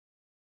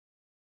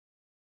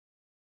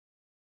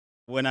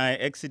when I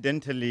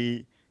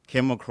accidentally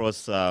came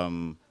across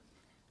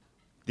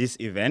this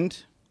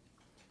event,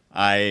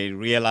 I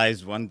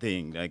realized one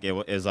thing, like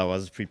as I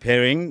was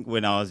preparing,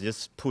 when I was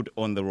just put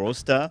on the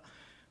roster,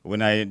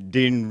 when I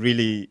didn't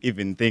really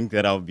even think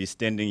that I would be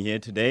standing here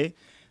today,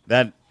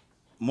 that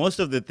most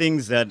of the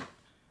things that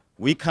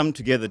we come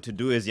together to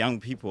do as young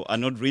people are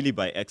not really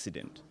by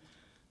accident.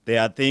 They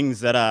are things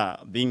that are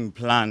being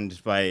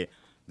planned by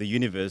the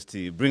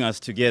university, bring us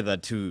together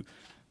to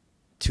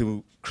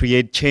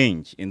create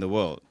change in the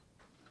world.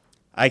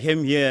 I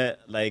came here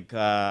like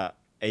a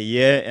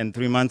year and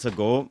 3 months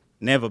ago,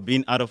 never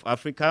been out of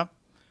Africa,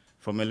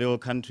 from a little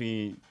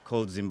country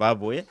called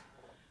Zimbabwe,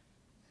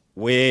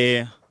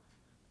 where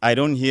I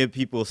don't hear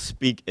people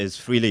speak as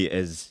freely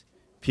as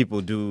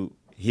people do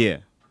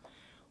here,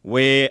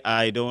 where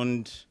I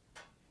don't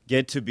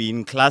get to be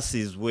in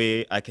classes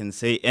where I can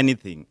say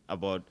anything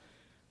about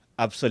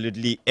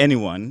absolutely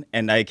anyone,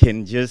 and I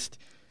can just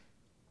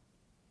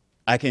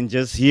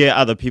hear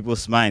other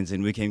people's minds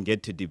and we can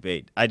get to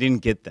debate. I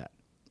didn't get that.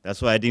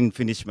 That's why I didn't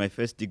finish my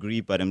first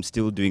degree, but I'm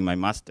still doing my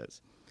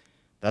master's.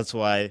 That's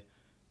why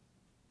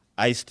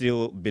I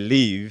still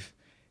believe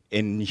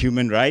in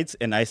human rights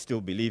and I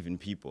still believe in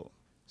people.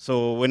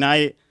 So when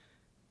I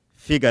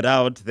figured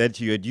out that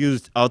you had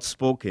used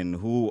Outspoken,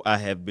 who I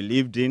have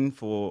believed in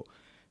for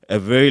a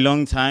very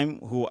long time,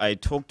 who I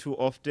talk to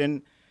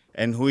often,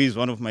 and who is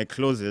one of my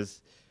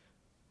closest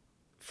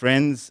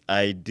friends,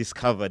 I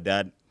discovered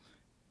that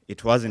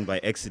it wasn't by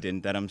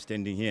accident that I'm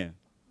standing here.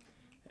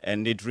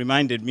 And it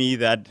reminded me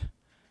that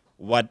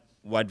what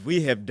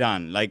we have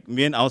done, like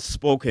me and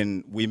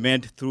Outspoken, we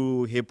met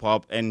through hip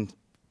hop and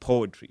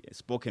poetry,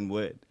 spoken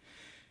word.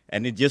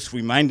 And it just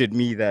reminded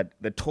me that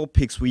the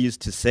topics we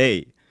used to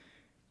say,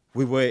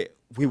 we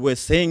were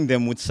saying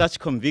them with such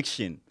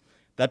conviction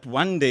that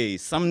one day,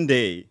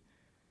 someday,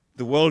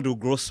 the world will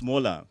grow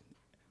smaller,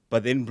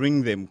 but then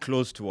bring them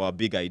close to our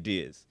big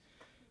ideas.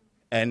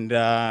 And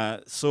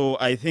so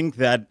I think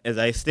that as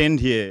I stand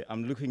here,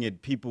 I'm looking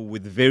at people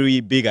with very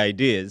big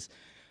ideas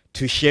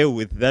to share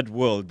with that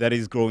world that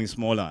is growing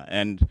smaller.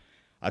 And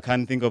I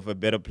can't think of a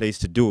better place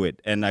to do it.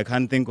 And I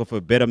can't think of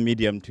a better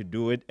medium to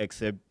do it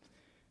except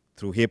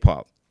through hip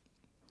hop.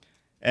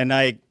 And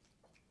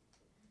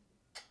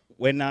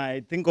when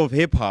I think of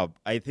hip hop,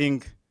 I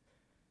think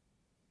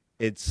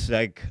it's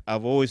like,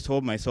 I've always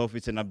told myself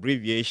it's an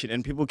abbreviation,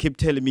 and people keep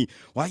telling me,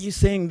 why are you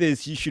saying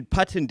this? You should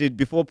patent it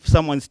before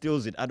someone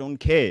steals it. I don't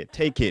care,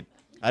 take it.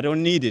 I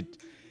don't need it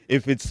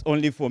if it's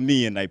only for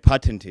me and I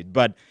patent it.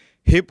 But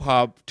hip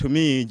hop, to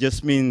me,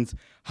 just means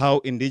how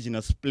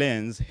indigenous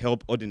plans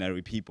help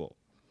ordinary people.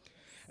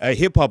 A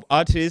hip hop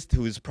artist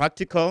who is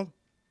practical,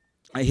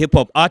 a hip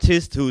hop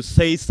artist who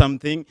says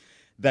something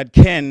that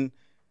can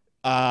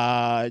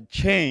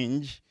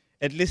change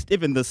at least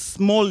even the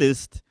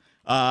smallest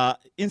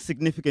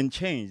insignificant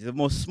change, the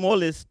most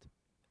smallest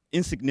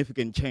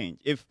insignificant change.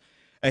 If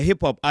a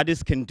hip hop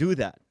artist can do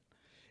that,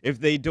 if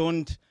they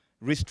don't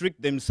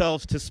restrict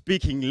themselves to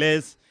speaking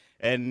less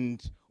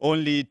and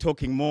only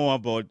talking more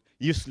about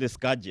useless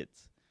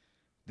gadgets,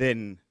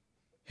 then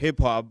hip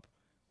hop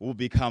will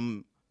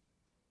become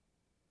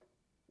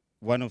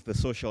one of the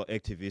social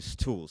activist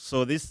tools.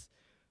 So this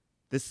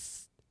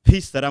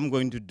piece that I'm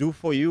going to do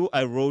for you,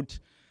 I wrote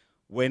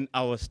when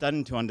I was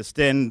starting to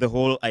understand the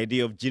whole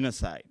idea of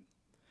genocide.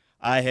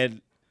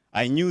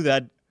 I knew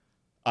that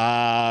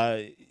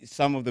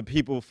some of the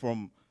people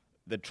from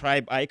the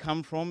tribe I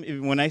come from,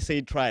 even when I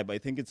say tribe, I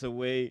think it's a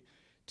way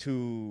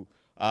to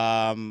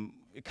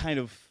kind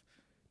of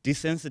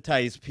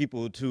desensitize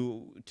people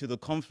to the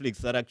conflicts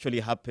that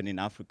actually happen in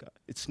Africa.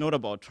 It's not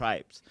about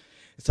tribes.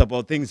 It's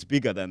about things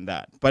bigger than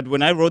that. But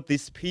when I wrote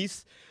this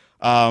piece,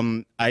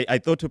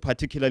 I thought to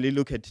particularly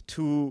look at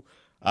two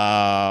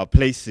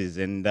places,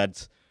 and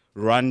that's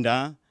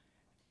Rwanda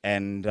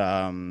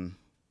and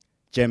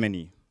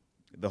Germany,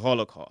 the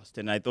Holocaust.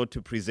 And I thought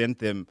to present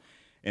them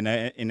in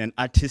an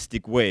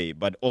artistic way,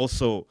 but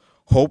also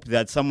hope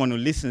that someone who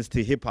listens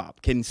to hip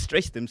hop can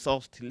stretch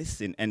themselves to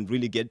listen and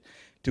really get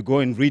to go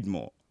and read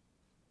more.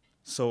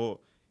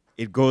 So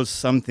it goes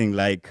something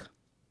like,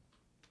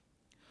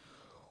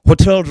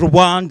 Hotel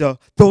Rwanda,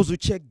 those who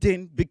checked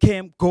in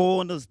became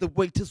goners. The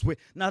waiters were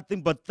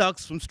nothing but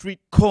thugs from street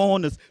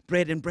corners.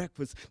 Bread and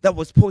breakfast that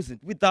was poisoned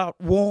without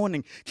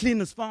warning.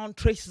 Cleaners found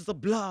traces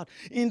of blood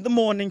in the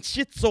morning.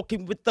 Shit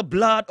soaking with the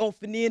blood of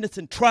an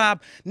innocent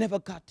tribe. Never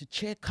got to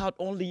check out,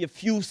 only a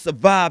few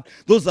survived.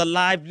 Those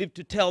alive lived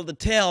to tell the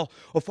tale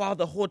of how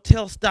the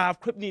hotel staff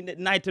crept in at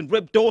night and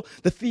ripped all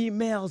the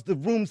females. The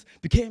rooms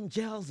became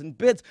jails and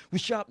beds with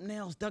sharp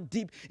nails dug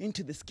deep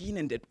into the skin,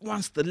 and at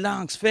once the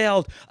lungs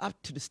failed.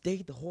 Up to the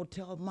state, the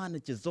hotel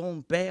manager's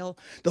on bail.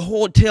 The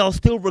hotel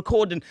still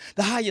recording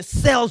the highest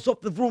sales of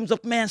the rooms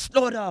of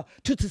manslaughter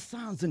to the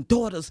sons and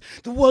daughters.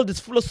 The world is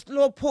full of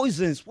slow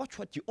poisons. Watch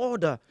what you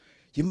order.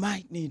 You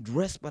might need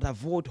rest, but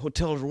avoid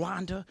Hotel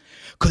Rwanda,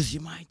 because you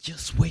might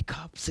just wake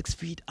up 6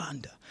 feet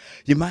under.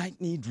 You might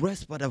need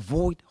rest, but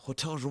avoid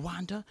Hotel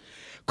Rwanda,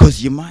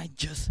 because you might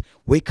just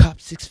wake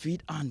up 6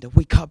 feet under.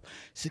 Wake up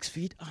 6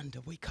 feet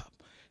under. Wake up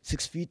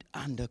 6 feet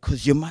under,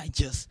 because you might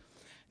just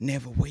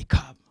never wake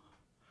up.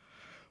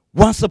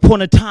 Once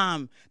upon a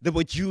time, there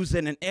were Jews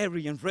and an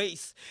Aryan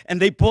race,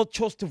 and they both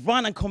chose to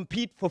run and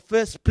compete for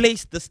first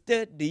place. The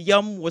sturdy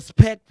yum was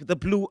packed with the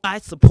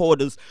blue-eyed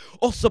supporters.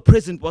 Also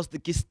present was the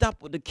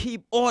Gestapo to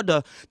keep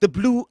order. The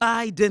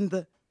blue-eyed and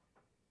the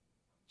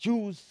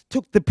Jews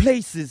took the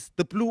places.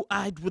 The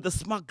blue-eyed with a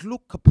smug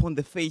look upon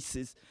their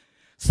faces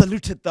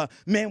saluted the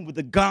man with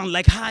the gun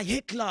like "Hi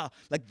Hitler,"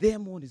 like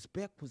them on his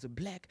back was a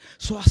black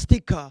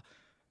swastika.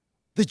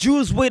 The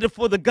Jews waited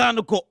for the gun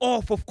to go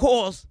off, of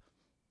course,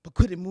 but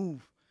couldn't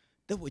move.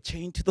 They were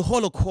chained to the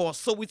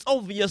Holocaust, so it's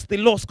obvious they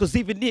lost, because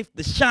even if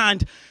they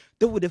shined,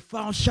 they would have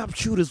found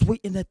sharpshooters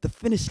waiting at the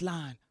finish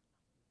line.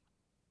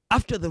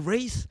 After the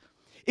race,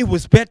 it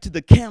was back to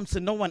the camps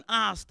and no one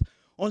asked.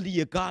 Only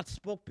a guard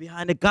spoke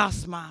behind a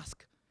gas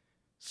mask.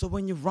 So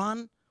when you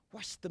run,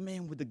 watch the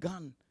man with the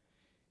gun.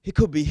 He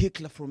could be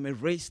Hitler from a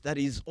race that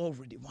is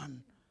already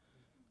won.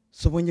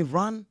 So when you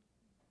run,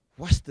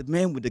 watch the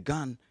man with the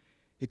gun.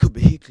 He could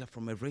be Hitler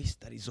from a race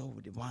that is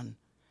already won.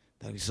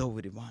 That is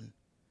already won.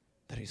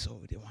 That is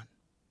already won.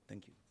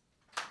 Thank you.